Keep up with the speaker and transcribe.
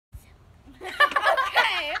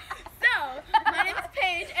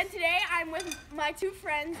my two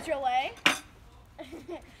friends, Jolie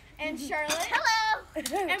and Charlotte. Hello!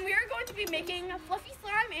 And we are going to be making fluffy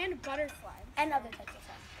slime and butter slime. And other types of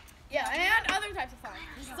slime. Yeah, and other types of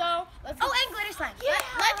slime. So, let's Oh, and glitter slime.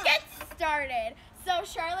 let's get started. So,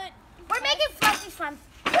 Charlotte, We're making fluffy slime.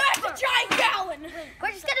 that's a giant gallon. We're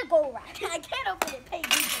just gonna go around. I can't open it. Pay me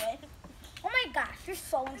to it. Oh my gosh, you're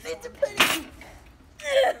so unstrong.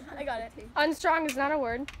 I got it. Unstrong is not a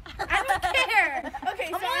word. I don't care. Okay,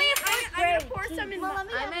 so I'm only in I'm gonna pour some in.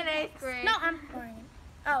 I'm in 8th grade. No, I'm pouring it.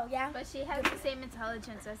 Oh, yeah? But she has the same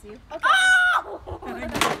intelligence as you. Okay. Oh!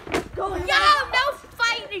 Yo, no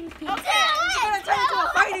fighting people. Okay.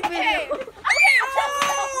 Okay.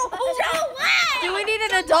 Do we need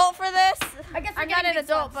an adult for this? I got an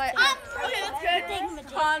adult, but Okay, that's good.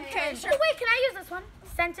 Okay, sure. Wait, can I use this one?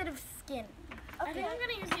 Sensitive skin. I think I'm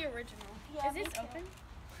gonna use the original. Is this open?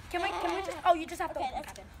 Can we just, oh, you just have to open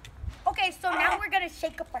it. Okay, so now we're gonna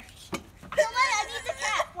shake up our sheet. I need the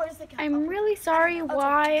cap. Where's the cap? I'm really sorry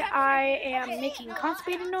why I am making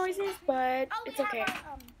constipated noises, but it's okay.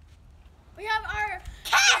 We have our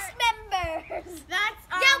Cast members. That's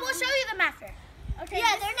Yeah, we'll show you them after. Okay.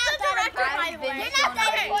 Yeah, this they're is not the that director, by important. the way. They're not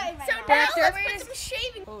that Okay, important right so now. now Director? let's put some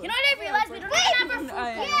shaving. You know what I realized? We don't even have our food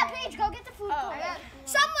coloring. Yeah, Paige, go get the food coloring.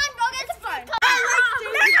 Someone go get the food coloring.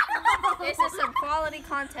 this is some quality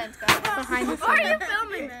content, guys. Behind the Why are you scenes.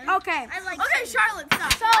 filming this? Okay. Okay, Charlotte,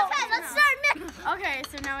 stop. Okay, let's start mixing. Okay,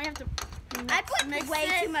 so now we have to I put mix way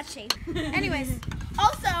it. too much shape. Anyways,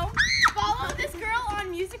 also follow this girl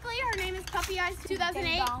on Musical.ly. Her name is Puppy Eyes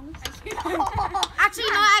 2008. Actually,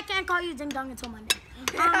 no, I can't call you Ding Dong until Monday.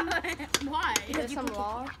 Why? There's some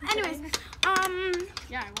law. Anyways,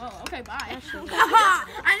 Yeah, I will. Okay, bye.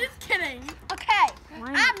 I'm just kidding. okay,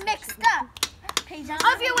 I'm mixed up.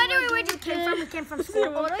 Oh, if you're wondering where we came from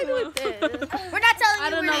school. What do I do with this? We're not telling you. I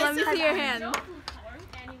don't know. Let me see your hand.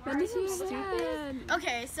 Let me see your hand.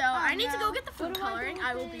 Okay, so I need to go get the food coloring.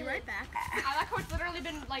 I will be right back. I like how it's literally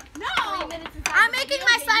been like No! 3 minutes inside I'm the making video,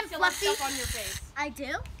 my yet slime you still have fluffy. stuff on your face. I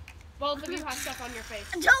do. Both of you have stuff on your face.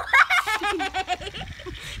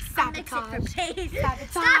 Sabotage.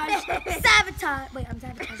 Sabotage. Sabotage. Wait, I'm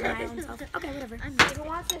sabotaging my own self. Okay, whatever. Who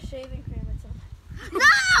wants a shaving cream or something?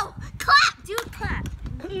 No! Clap! Do clap.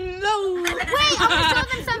 No. Wait, I'm gonna show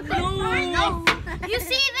them something. No. You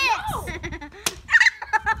see this?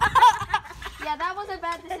 Yeah, that was a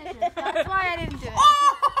bad decision. That's why I didn't do it.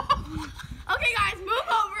 Okay, guys, move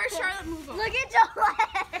over. Charlotte, move over. Look at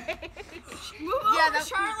Jolie. Move over,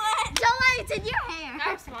 Charlotte. Jolie, it's in your hair.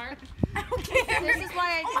 I'm smart. I don't care. This is why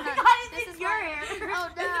I did not. This is your hair. Oh,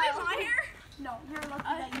 Isn't it my hair? No, you're lucky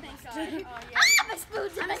that you Thank God. Oh, yeah. my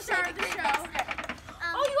spoons in my Start the show.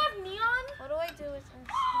 Oh, you have neon? What do I do with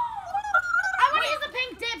I want to use the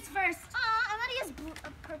pink dips first. I want to use blue,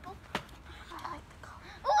 purple. I like the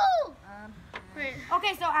color. Ooh! Wait.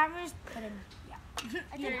 Okay, so I'm just putting, yeah.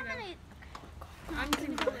 I think I'm gonna...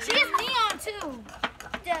 She has neon too.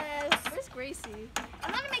 Where's Gracie?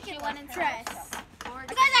 I'm gonna make it one in Dress.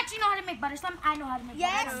 You guys actually know how to make butter slime? I know how to make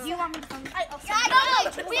butter slime. Do you want me to film it? No,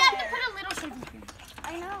 we have to put a little shaving cream.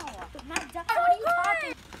 I know. What are you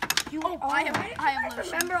talking? I am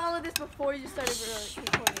lotion. Remember all of this before you started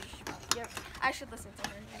recording. Yep. I should listen to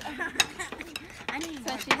her. I need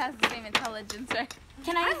Since she has the same intelligence, right?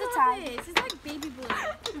 Can I use the tie? This is like baby blue.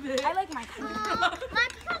 I like my color. My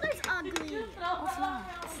color's ugly.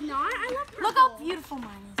 It's not. I love purple. Look how beautiful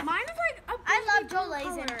mine is. Mine is like a I love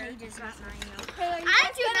Jolie's and Paige's not mine though.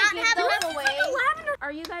 I do not have enough away.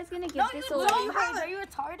 Are you guys gonna give this away? Are you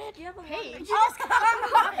retarded? You have a Page. Okay,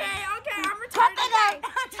 I'm retarded.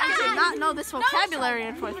 I did not know this vocabulary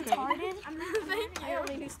in 4th grade. Retarded?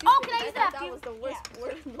 Thank you. Oh, can I use that? That was the worst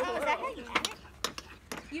word in the Oh, is world. that how you add it?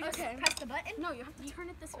 You just Okay. press the button? No, you have to turn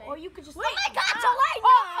it this way. Or you could just. Oh my God, Jolie!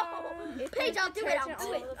 No! Paige, I'll do it. I'll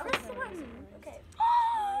do it. Press the button. Okay.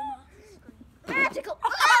 Magical.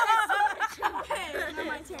 Okay, now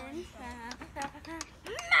my turn.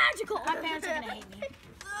 Magical. My parents are gonna hate me.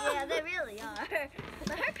 Yeah, they really are.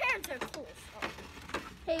 But her parents are cool.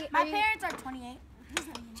 Hey, My parents are 28.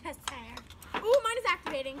 Just saying. Ooh, mine is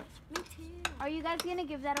activating. Me too. are you guys gonna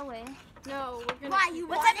give that away? No, we're gonna. Why? You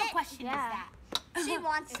what type of question Yeah. is that? She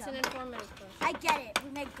wants It's some. an informative question. I get it. We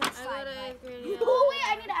make good slime. Right? grade. Oh wait,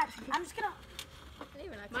 I need to ask. I'm just gonna.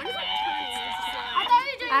 Mine is I thought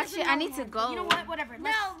we were doing Actually, I need to go. You know what? Whatever.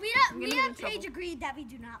 No, we get in and Paige trouble. agreed that we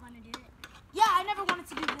do not want to do it. Yeah, I never wanted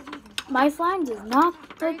to do this either. My slime does not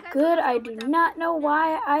look good. I do not know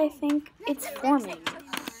why I think it's forming.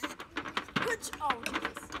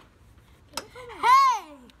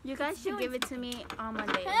 Hey! You guys should give it to me on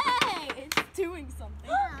Monday. Hey, it's doing something.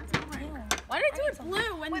 Why did I do it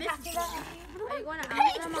blue when this is blue? Are you going to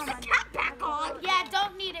ask them on Monday? Back on. Yeah,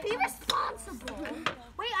 don't need it. Be responsible.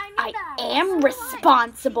 Wait, I need I that. am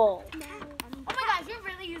responsible. Oh my gosh, you're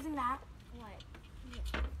really using that?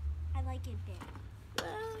 I like it big.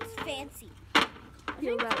 It's fancy.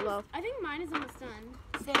 Feel that love. I think mine is almost done.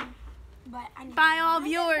 Same. But I need Buy all of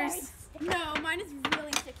yours. No, mine is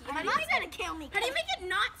really sticky. Mine's gonna kill me. How do you make it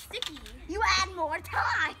not sticky? You add more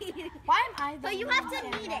time. Why am I the But you have to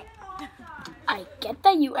knead it. I get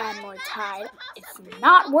that you add more Tide. It's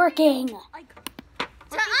not working. To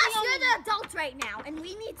us, you're the adults right now, and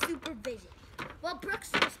we need supervision. Well,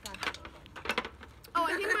 Brooke's responsible. Oh,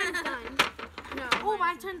 I think mine's done. No. Oh,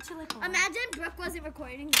 my turn to like. Imagine Brooke wasn't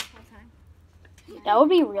recording this whole time. That would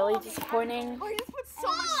be really disappointing. Oh, you just put so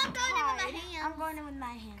I'm much going in with my Tide. hand. I'm going in with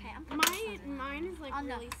my hand. Okay, I'm Mine is like on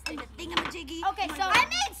really the sticky. thingamajiggy. Okay, so I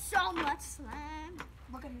made so much slime.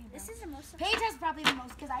 Look at me. This is the most. Paige has probably the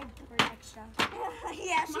most because I put extra.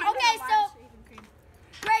 Yeah. Mine Okay, is so large shaving cream.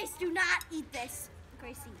 Grace, do not eat this.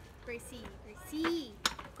 Gracie. Gracie.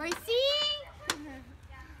 Gracie.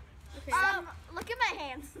 Okay. Look at my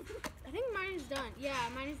hands. I think mine is done. Yeah,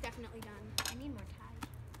 mine is definitely done. I need more Tide.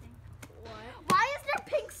 What? Why is there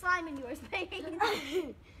pink slime in yours, Paige?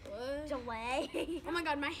 What? Delay. Oh my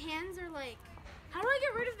god, my hands are like. How do I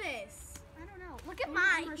get rid of this? I don't know. Look at I'm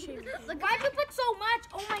mine. more shaving cream. Look Why'd at you put so much?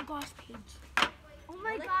 Oh my gosh, Paige. Oh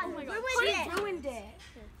my god. Oh my god. Ruined She it. ruined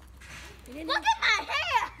it. Look at my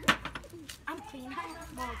hair. I'm clean.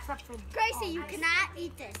 Well, except for Gracie, you cannot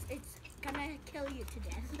eat this. It's gonna kill you to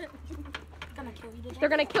death. gonna kill you today. They're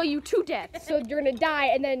gonna kill you to death. So you're gonna die,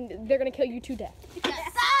 and then they're gonna kill you to death.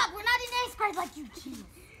 Stop! We're not in 8th grade like you, Jesus.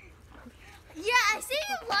 Yeah, I see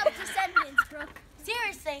you love Descendants, Brooke.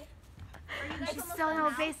 Seriously. It's still no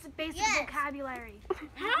basic Yes. vocabulary.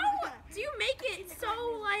 How do you make it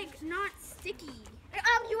so like not sticky?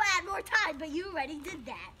 You add more time, but you already did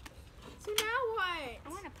that. So now what? I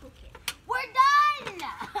want to poke it. We're done!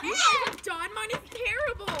 I'm done. Mine is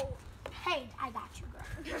terrible. Hey, I got you, girl.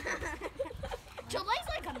 July's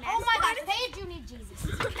like a mess. Oh my gosh, Paige, you need Jesus.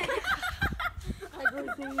 Can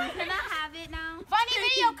I have it now? Funny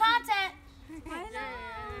video content.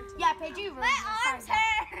 Yeah, Paige, you ruined My it. arms Sorry.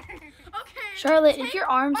 hurt. Okay. Charlotte, if your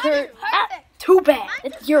arms hurt, too bad.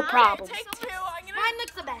 It's your problem. Take two. I'm gonna. Mine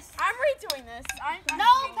looks the best. I'm redoing this. No,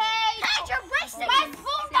 Paige. Paige, you're wasting My it.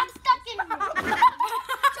 spoon got stuck in me.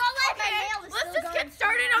 July, my nail is Let's still just going. get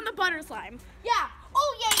started on the butter slime. Yeah.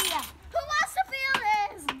 Oh, yeah. Who wants to feel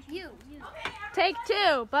this? You. Take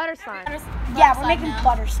two, butter slime. Yeah, we're making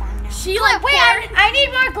butter slime now. She like Wait, I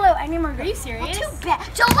need more glue. I need more glue. Are you serious? Too bad.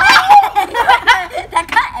 July! That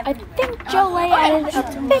cut I everything. think Jolie added a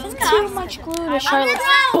bit too much glue to Charlotte's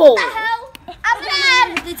What bowl. the hell? I'm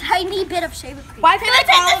gonna add the tiny bit of shaving cream. Why feel like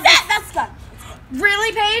all of this? That's good.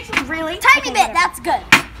 Really, Paige? Really? Tiny bit. That's good.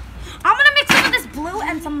 I'm gonna mix some of this blue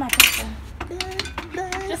and some of my purple.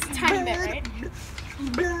 Just a tiny bit, right?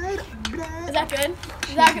 Is that good?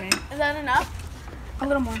 Is that good? Is that enough? A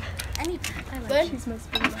little more. Good? Is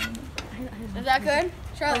that good?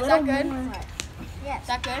 Charlotte, is that good? Yes. Is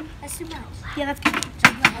that good? That's too much. Yeah, that's good.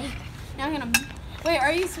 Now I'm gonna. Wait,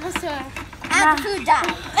 are you supposed to? Add the food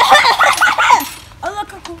dye. Oh, look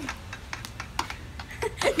how cool.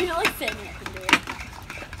 You know, like standing up and doing it.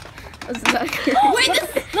 Wait,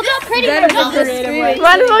 look how pretty That is we're a creative way.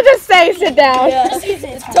 Might as well just say sit down.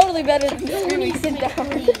 It's Totally better than screaming sit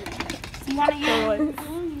down. You wanna use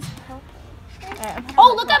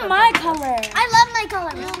Oh, look at my color. I love my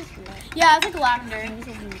color. Yeah, it's like lavender.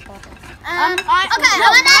 Okay, No, I'm gonna mine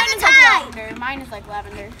add is the like tide. lavender. Mine is like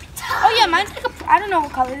lavender. Oh yeah, mine's like a. I don't know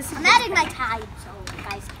what color this is. I'm adding my tide, so you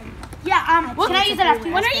guys can. Yeah. Can I use it after?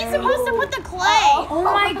 When are you supposed to put the clay? Oh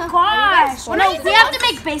my gosh. No, we have to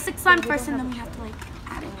make basic slime first, and then we have to like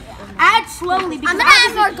add it. Add slowly because I'm gonna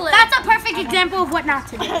add more glue. That's a perfect example of what not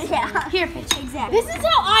to do. Yeah. Here, Paige. Exactly. This is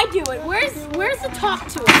how I do it. Where's the top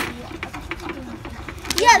to it?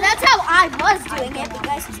 Yeah, that's how I was doing it. You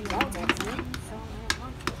guys do that.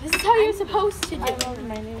 This is how you're supposed to do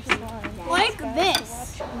it. Like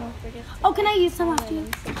this. Oh, can I use some after you?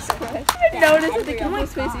 Notice that the camera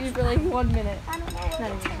space you for like 1 minute.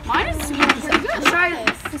 Mine is super good. Try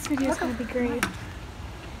this. This video is gonna be great.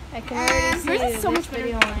 I can already see Yours is so much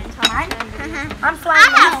video better on than top. I'm flying. I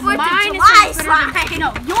have 4th Mine of is July so much better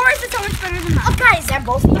slime. than yours is so much better than mine. Oh, guys, they're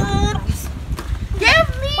both good. Give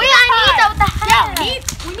me. Wait, I need that with the hat.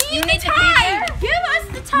 We need the tide. Give us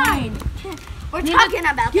the tide. We're talking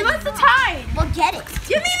about Give us the tide. We'll get it.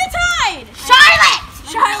 Give me the tide.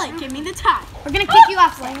 Charlotte! Give me the tide. We're gonna kick you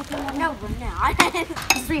off, Slay. No, we're not.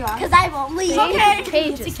 Just for you off. Because I won't leave. Okay.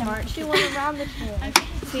 Paige is smart. She went around the trail.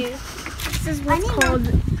 See, this is I what's need called.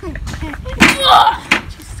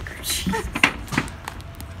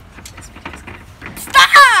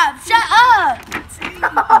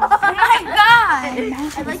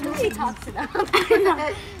 I like when she talks to them.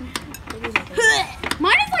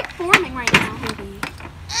 Mine is like forming right now.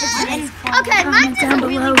 Okay, mine's Down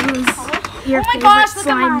below who's your favorite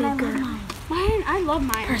slime maker. Mine, I love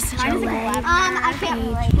mine. Mine is like a lab. I can't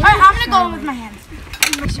relate. Alright, I'm gonna go with my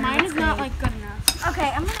hands. Mine is not like good enough.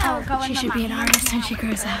 Okay, I'm gonna go with She my should be an artist when she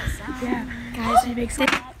grows up. Yeah, guys, she makes it.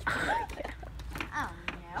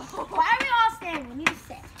 Why are we all staying? We need to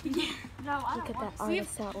sit. No, I don't Look at that want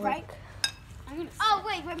artist at work. right? Oh,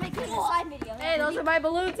 wait, we're making a slide video. Hey, those are my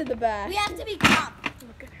balloons in the back. We have to be calm.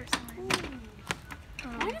 Look at her slime.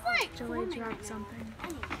 Mine is like Joey forming dropped right now. something.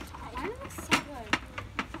 Mine looks so good.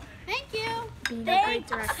 Thank you. Being a great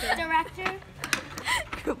director. Director.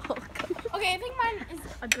 You're welcome. Okay, I think mine is.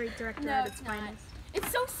 A great director No, at it's its not. finest. It's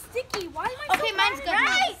so sticky. Why am I so Okay, mine's bad good. at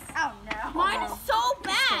Right. this? Oh no. Mine is so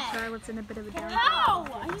bad. Charlotte's in a bit of a down. How?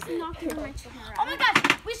 I just knocked it in my chicken Oh my gosh,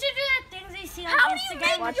 we should do the things you see on How do you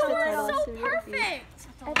Instagram. make Watch the yours title, so so you'll be-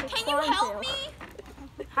 perfect? Can you help me?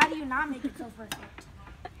 How do you not make it so perfect?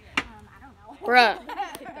 I don't know. Bruh.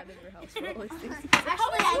 Take that in your house for all these things.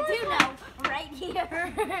 Actually, I do know. Right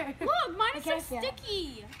here. Look, mine is so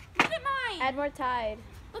sticky. Look at mine. Add more Tide.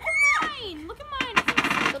 Look at mine. Look at mine. It's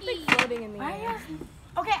so Something sticky. floating in the air.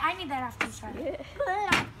 Okay, I need that after you try it.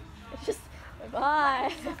 It's just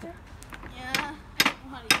bye. Yeah.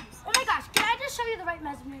 Oh my gosh, can I just show you the right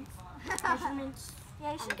measurements? Measurements.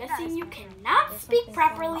 Yeah, you should Guessing you cannot speak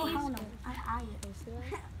properly. Oh, no.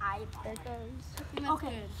 I There it goes.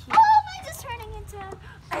 Okay. Oh, mine's just turning into.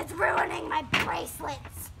 It's ruining my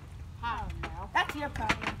bracelets. Oh no. That's your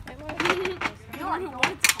problem. You are no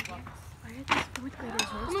problem.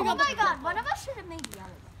 Oh my god, one of us should have made yellow.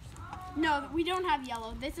 No, we don't have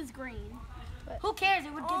yellow. This is green. Who cares?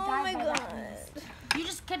 It would get Oh dyed my by god. that. You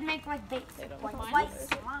just could make like basic Like white. white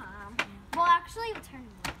slime. Well, actually, it would turn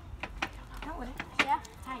white. No, would it? Yeah.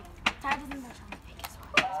 Tight. Tight doesn't match on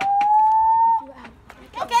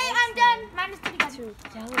Okay, I'm done. Mine is pretty good. Two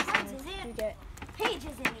yellow Mine's slime. isn't. You get Paige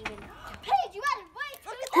isn't even. Paige, you added white.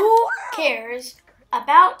 Look at that. Who cares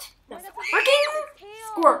about the freaking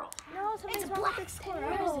squirrel? no. It's Something's a wrong black with the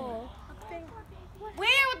squirrel.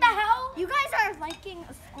 Where? What the hell? You guys are liking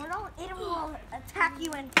a squirrel. It will attack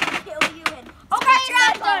you and kill you and. Okay, scratch your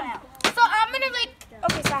I'm eyeball done. out. So I'm gonna like.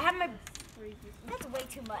 Okay, so I have my. That's way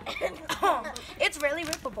too much. It's really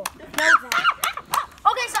rippable. No, it's not.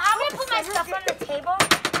 Okay, so I'm gonna put my stuff on the table,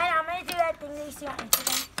 and I'm gonna do that thing that you see on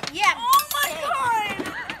Instagram. Yeah. Oh my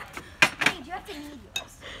god. Paige, you have to knead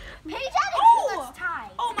yours. Paige added too much tie.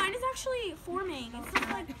 Oh, mine is actually forming. It's just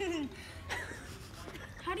like.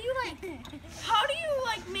 How do you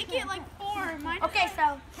like make it like form? Mine is Okay, like-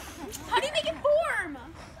 so how do you make it form?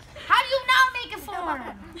 how do you not make it form?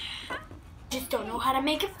 Just don't know how to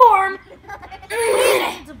make it form.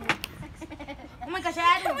 Oh my gosh,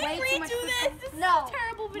 I added Can we way too much. redo this? This No. is a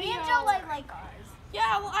terrible video. Me and Joe like ours.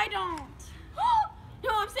 Yeah, well I don't. No,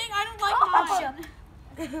 I'm saying I don't like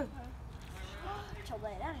mine. Joe,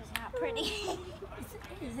 that is not pretty.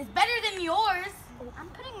 It's better than yours. I'm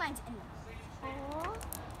putting mine in there.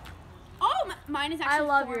 Oh, mine is actually I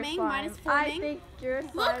love forming. your slime. Mine is I forming. think your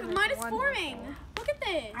slime Look, mine is wonderful. forming. Look at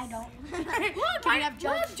this. I don't. Look, mine, look,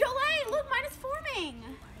 Jolene, look, mine is forming.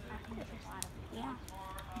 Yeah.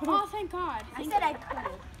 Oh, thank God. I said I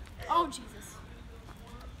could. Oh, Jesus.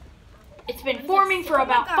 It's been forming for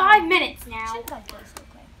about 5 minutes now.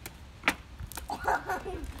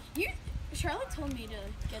 You, Charlotte told me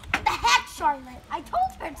to get The heck, Charlotte? I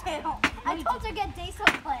told her to. I told her to get Daisy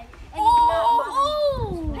clay. And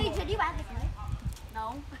Oh! Hey, did you add the clay?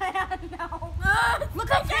 No. No. Look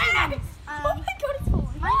at that! Oh my God, it's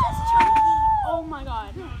falling. Mine's just chunky. Oh my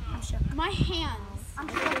God. My hands. I'm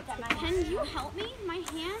shook at my Can you help me? My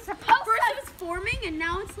hands? Supposed First to- it was forming and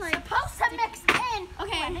now it's like... supposed to mix in.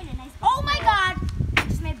 Okay. I made a nice Oh my god! I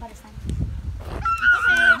just made butter slime.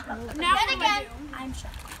 Okay. Now Then what again, do? I'm shook.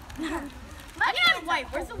 I need white.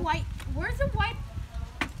 Where's the white? Where's the white?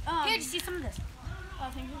 Here, just see some of this. Oh,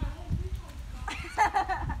 thank you.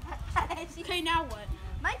 Okay, now what?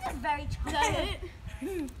 Mine's just very chunky. Is that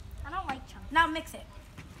it? I don't like chunky. Now mix it.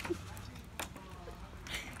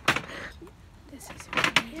 This is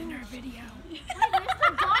what we need in our video. Where's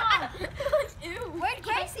the dog? Ew. Where'd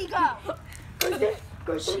Gracie go?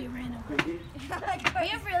 She ran away. We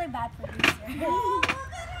have really bad producer.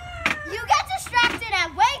 You get distracted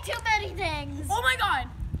at way too many things. Oh my God.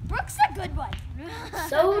 Brooke's a good one.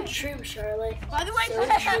 So true, Charlotte. By the way, So put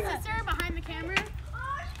your true. sister behind the camera.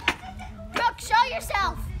 Brooke, show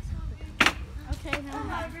yourself. Okay,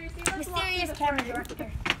 no. Mysterious camera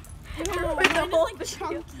director. No, mine is like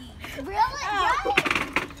chunky. Really?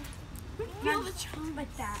 Right? Feel the chunk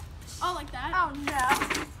like that. Oh, like that? Oh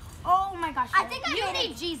no. Oh my gosh. I think I You made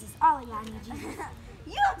need Jesus. Ollie, I need Jesus.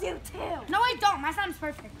 You do too. No, I don't. My slime's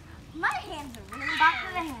perfect. My hands are really Back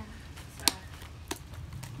to the hand.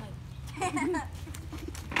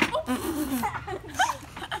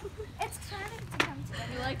 It's starting to come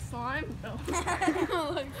together. You like slime? No.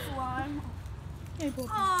 like slime.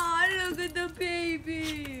 Oh, look at the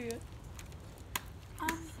baby.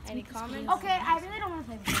 Any comments? Okay, I really don't want to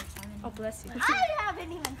play with this one. Oh, bless you. I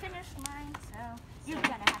haven't even finished mine, so you're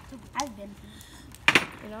gonna have to. I've been.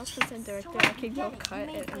 You know, since I'm director, I can go cut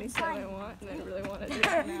at any time I want, and I really want to do it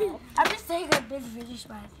now. I'm just taking a big British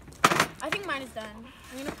one. I think mine is done.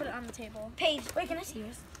 I'm gonna put it on the table. Paige, wait, can I see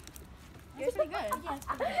yours? Yours is pretty good. Mine's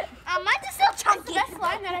is still It's the chunky. best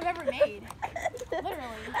slime that I've ever made.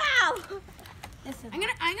 Literally. Ow! This is I'm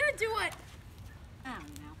gonna do what? I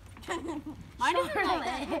don't know. Mine is really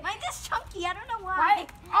Mine's is chunky. I don't know why. Right?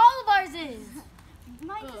 All of ours is.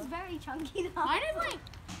 Mine is very chunky though. Mine is like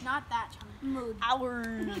not that chunky.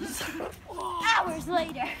 Hours. Hours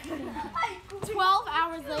later. 12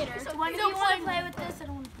 hours later. So when do you want to play with this? I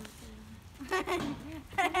don't want to play with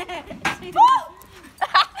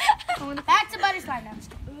this. Back to butter slime now.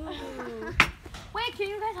 Wait, can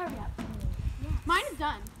you guys hurry up? Mine is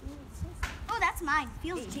done. Oh, that's mine.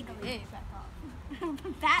 Feels jiggly. Oh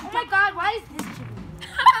my god, why is this chicken?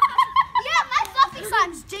 Yeah, my fluffy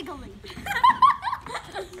slime's jiggly.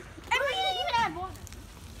 And we didn't even add water.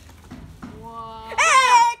 Whoa.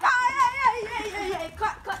 Hey,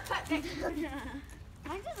 cut.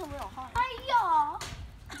 Mine's just a little hard. Hi,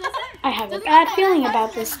 I have a bad feeling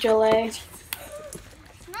about this, Jolie. It's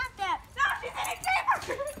not that.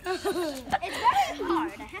 It's very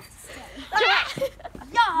hard, I have to say.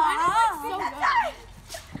 So good.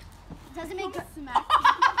 Doesn't make good. Smack.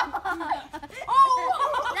 Oh!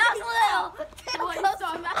 That was a little. Oh, so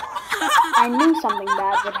mad. I knew something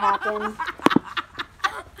bad would happen.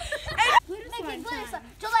 Making glitter slime.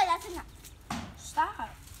 July, that's enough. Stop.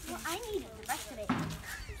 Well, I need it the rest of it.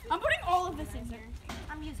 I'm putting all of this in here.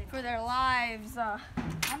 I'm using it. For their lives. I'm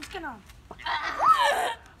just gonna.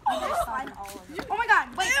 Slime all of it. Oh my god,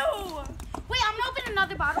 wait. Ew. Wait, I'm gonna open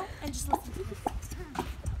another bottle and just listen to this.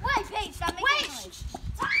 Wait, Paige, stop making Wait. noise.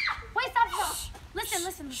 Wait, stop. Listen.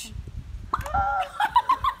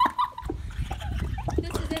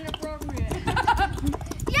 This is inappropriate.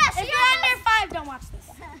 Yes, If you're under 5, don't watch this.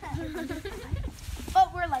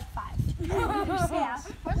 But we're like 5. Yeah.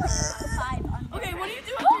 We're like 5 under. Okay, what do you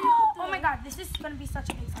do after you put the... Oh my god, this is gonna be such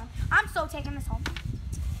a big time. I'm so taking this home.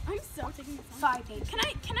 I'm so taking this off. Sorry, Paige. Can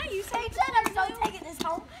I use Paige it? said I'm so taking this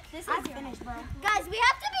home. This I'm is finished, bro. Guys, we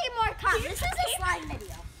have to be more calm. This is a slime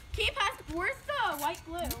video. Keep asking, where's the white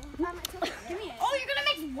glue? Give me it. Oh, you're gonna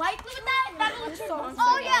mix white glue with that? That'll look so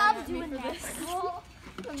Oh yeah, I'm doing that.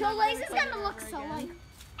 Jolay's is gonna look so like.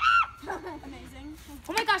 Amazing.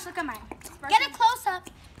 Oh my gosh, look at mine. Get a close up.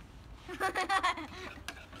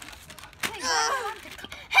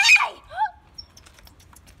 Hey!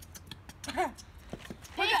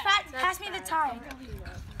 Paige, pass me the tie.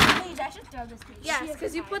 Paige, I should throw this to you. Yes,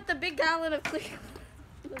 because you put the big gallon of clear.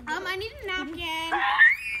 I need a napkin.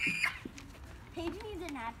 Paige needs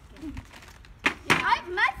a napkin.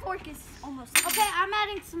 My fork is almost. Okay, I'm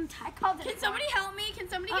adding some tie. Can somebody help me? Can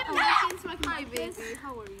somebody get a napkin so I can Hi, wipe this? baby.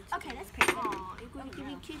 How are you? Okay, that's crazy. You gonna give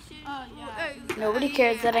me kisses? Oh, yeah. Nobody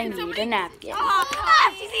cares that I need a napkin.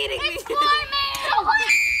 Ah, she's eating me. It's forming.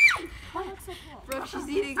 Oh, that's so cool. Bro, she's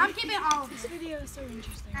eating. I'm keeping all of this. video is so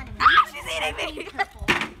interesting. Ah, she's eating me.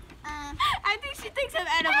 I think she thinks I'm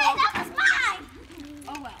Hey, edible. that was mine.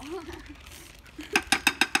 Oh, well.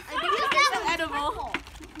 I think she thinks I'm edible.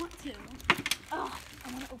 What to?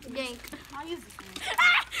 Yank. I'll use this one.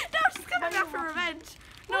 No, she's coming back for revenge.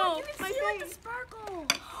 No, my face. Sparkle.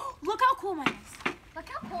 Look how cool mine is. Look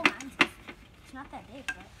how cool mine is. It's not that big,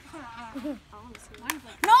 but.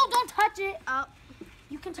 No, don't touch it.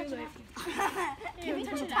 You can touch it. Can we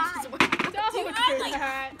touch it? Do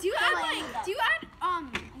you add I need that.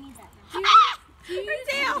 do you use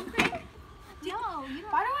No, you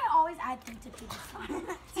Why do I always add things to people?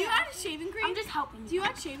 do you add shaving cream? I'm just helping Do you. you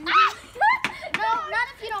add shaving cream? No, not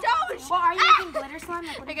if you don't. Well, are you making glitter slime?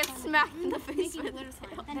 Like, what I are you get trying smacked in the face Making with glitter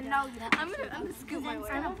slime. to do? Then no, you don't. I'm gonna scoop my way.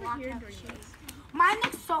 I'm over here doing Mine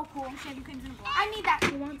looks so cool. shaving creams in a block. I need that.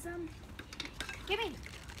 You want some? Give me.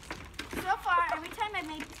 So far, every time I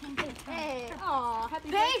make pink, it's Hey, aw, happy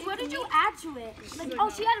Paige, what did you add to it? Like, oh,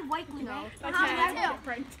 she added white glue. No.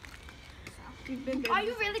 Okay. Are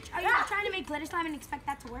you really trying to make glitter slime and expect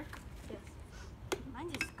that to work?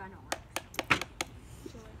 Mine's just gonna work.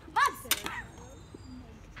 Buzz!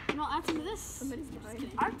 And I'll add some of this. Somebody's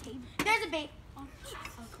dying. Our table. There's a bait.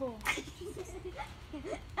 Cool.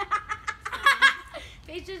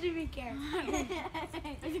 Paige doesn't even care.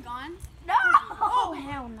 Is it gone? No! Oh,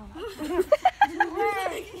 hell no.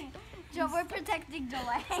 Joe, we're protecting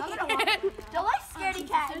Jolie. I'm gonna walk. Jole's scaredy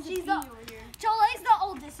cat. There's a She's bee the over here. Jole's the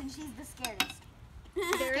oldest and she's the scaredest.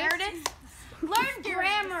 Scaredest? Learn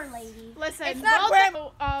grammar, lady. Listen, It's not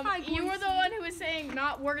you were the one who was saying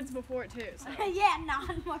not words before it too. So Yeah,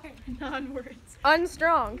 non-word. non-words.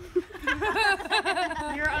 Unstrong.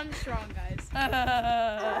 You're unstrong, guys.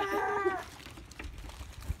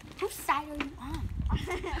 Whose side are you on?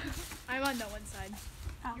 I'm on no one's side.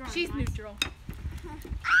 You're on She's mine. neutral.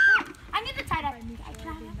 I need to tie that.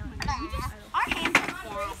 Our hands are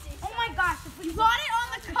flat. Oh my gosh. You got it on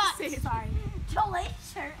the cut. Sorry. Jole's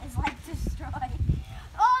shirt is like destroyed.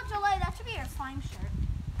 Oh, Jole, that should be your slime shirt.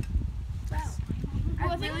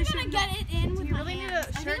 Well, I think I'm gonna get it in with You my really need hands. a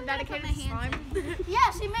I think shirt I'm gonna put dedicated my to hands slime. in.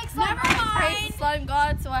 Yeah, she makes slime. Never mind. Slime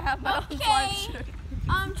god, so I have my own slime Okay. shirt.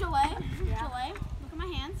 Jolie, Jolie, look at my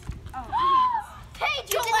hands. Oh. My hands.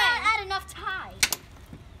 Paige, you did not add enough tie.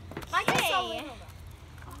 My hands so little.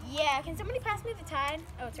 Yeah, can somebody pass me the tide?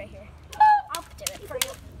 Oh, it's right here. I'll do it for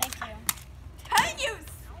you. Thank you. Hey, you!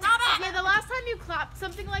 Stop it! Yeah, the last time you clapped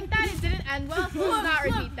something like that, it didn't end well, so let's not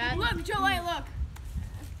repeat that. Look, Jolie, look.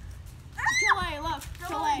 Jolie, look.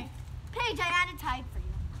 Jolie. Paige, I added tie for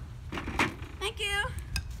you. Thank you.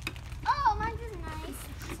 Oh, mine is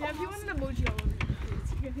nice. Yeah, if you want an emoji all over your face,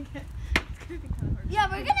 it's gonna be kind of hard. Yeah,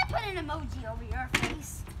 we're gonna put an emoji over your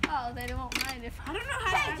face. Oh, they won't mind if I don't know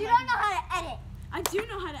how to Paige, edit. you don't know how to edit. I do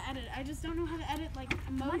know how to edit. I just don't know how to edit like I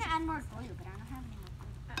want emojis. to add more glue, but I don't have any more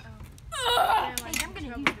glue. Ugh. Paige, I'm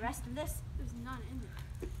gonna use the rest of this. There's none in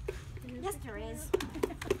there. Yes, there is.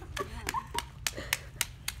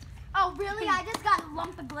 Oh, really? I just got a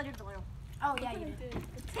lump of glitter glue. Oh, yeah, you did.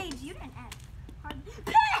 Paige, you didn't add.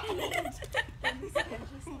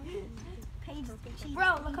 Paige! Paige,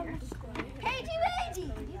 Bro, look how much. Paigey,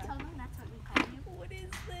 Paigey! Did you tell them that's what we call you? What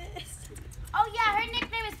is this? Oh, yeah, her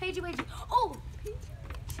nickname is Paigey Wagey. Oh,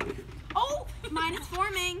 Oh, mine is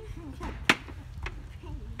forming.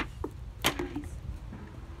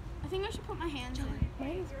 I think I should put my hands in.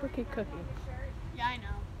 Mine is Brookie Cookie. Yeah, I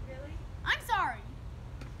know. I'm sorry.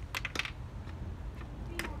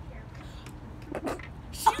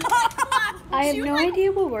 I have no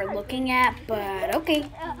idea what we're looking at, but okay.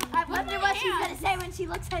 I wonder what she's gonna say when she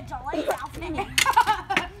looks at Jolene's outfit.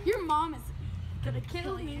 Your mom is gonna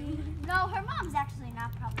kill me. No, her mom's actually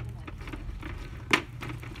not probably gonna.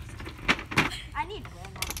 I need to wear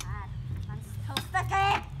more hat. I'm so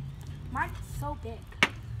sticky. mine's so big.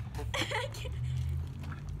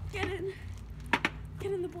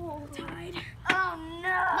 Get in the bowl, Tide. Oh My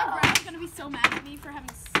no! grandma's gonna be so mad at me for having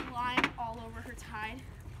slime all over her Tide.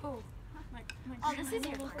 Oh. My Oh, this is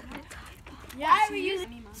your grandma- Tide. Yeah, Why are she we uses using?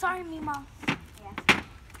 Mima. Sorry, Mima.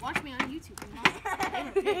 Watch me on YouTube.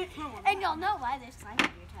 Mima. And you'll know why there's slime on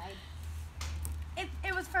your Tide.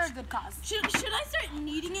 It was for a good cause. Should I start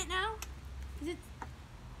kneading it now? Is it?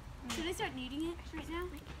 Should I start kneading it right now?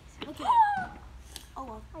 Look at it. Oh,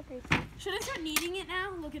 well. Should I start kneading it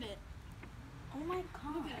now? Look at it. Oh, my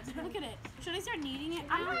God. Look at it. Should I start kneading it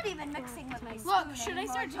I'm now? not even mixing with my spoon Look, should I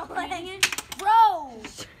start anymore, kneading Joelle. it? Bro!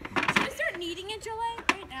 Should I start kneading it, Jolie,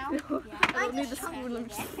 right now? I don't need the spoon, I'm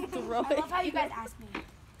just throw I it. love how you guys asked me.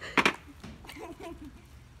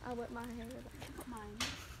 I'll whip my hair. Mine.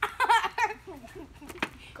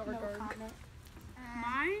 Garg, No garg. comment.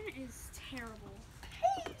 Mine is terrible.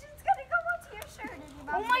 Paige, it's gonna go onto your shirt. And your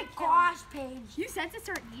Oh, mom's my gonna kill gosh, Paige. You said to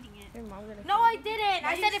start kneading it. Your mom's gonna No, I didn't.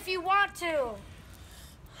 I said if you want to.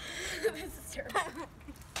 This is terrible.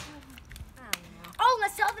 Oh,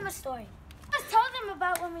 let's tell them a story. Let's tell them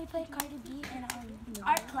about when we played Cardi B in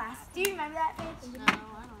art class. Do you remember that, Paige? No, I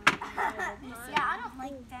don't know. Yeah, I don't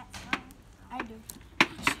like that song. I do.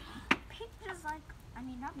 Paige is like, I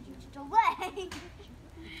mean, not Paige, Jolie.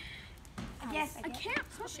 Yes, I can't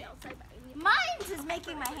push it. Mine's is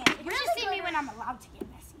making my hands You should see me when I'm allowed to get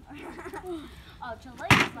messy. Oh, Jolie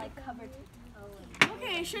is like covered.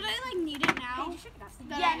 Okay, should I like knead it now?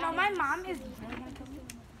 Yeah, no, my mom is really gonna kill me.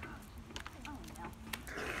 Oh no.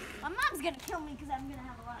 My mom's gonna kill me because I'm gonna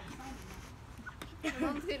have a lot of slime. My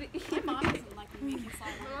mom's gonna eat. My mom doesn't like me making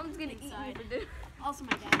slime. My mom's gonna eat me inside. for dinner. Also,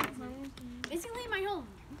 my dad doesn't. Basically, my whole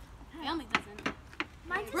family doesn't.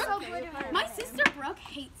 Mine's is Brooke, so glittery. my sister Brooke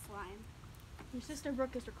hates slime. Your sister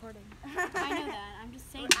Brooke is recording. I know that. I'm just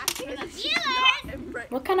saying.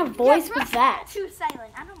 What kind of voice was that? Too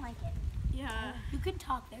silent. I don't like it. Yeah. You can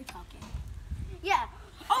talk, they're talking. Yeah.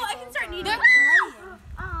 Oh, I can start kneading.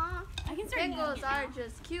 Aw. I can start kneading. Pickles it are now.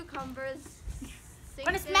 just cucumbers. I'm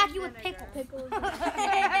gonna smack you with pickles.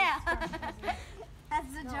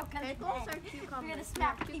 That's a joke of the Pickles day. or cucumbers? We're gonna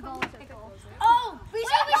smack Yeah, people cucumbers with or pickles. pickles? Oh, We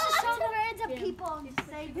should show the random people and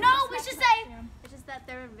say. no, we should say. It's just that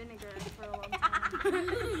they're in vinegar for a long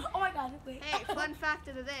time. Oh my god, wait. Hey, fun fact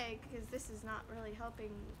of the day, because this is not really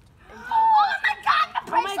helping Oh intelligence. my god,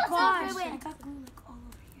 the Oh my bracelets gosh. are ruined. got glue like all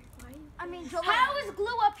over here. I mean, How is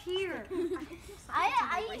glue up here?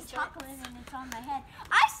 I eat chocolate and it's on my head.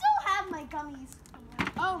 I still have my gummies.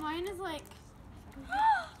 Oh, mine is like.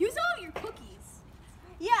 You still have your cookies.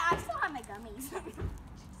 Yeah, I still have my gummies.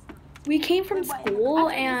 We came from school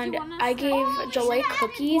and I gave Jolie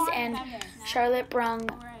cookies and Charlotte brung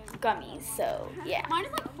gummies. So yeah. Mine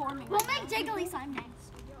is like forming. We'll make jiggly slime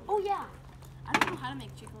next. Oh yeah. I don't know how to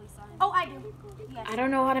make jiggly slime. Oh, I do. Yes. I don't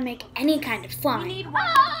know how to make any kind of We slime. need one.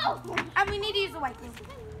 Oh! And we need to use the white glue.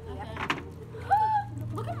 Okay.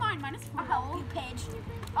 Look at mine. Mine is I'll full. help you, Paige.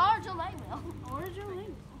 Or July will. Or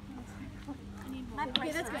Jolene. I need My one.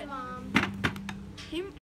 Okay, that's bracelet. good. Mom.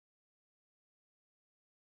 Him.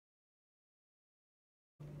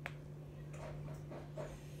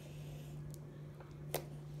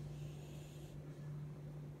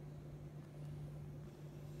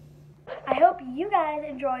 I hope you guys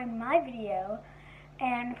enjoyed my video,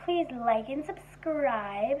 and please like and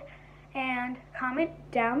subscribe and comment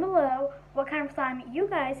down below what kind of slime you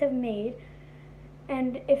guys have made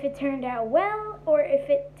and if it turned out well or if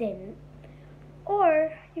it didn't.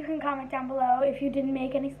 Or you can comment down below if you didn't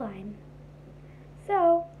make any slime.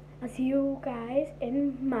 So, I'll see you guys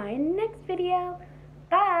in my next video.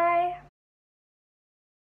 Bye!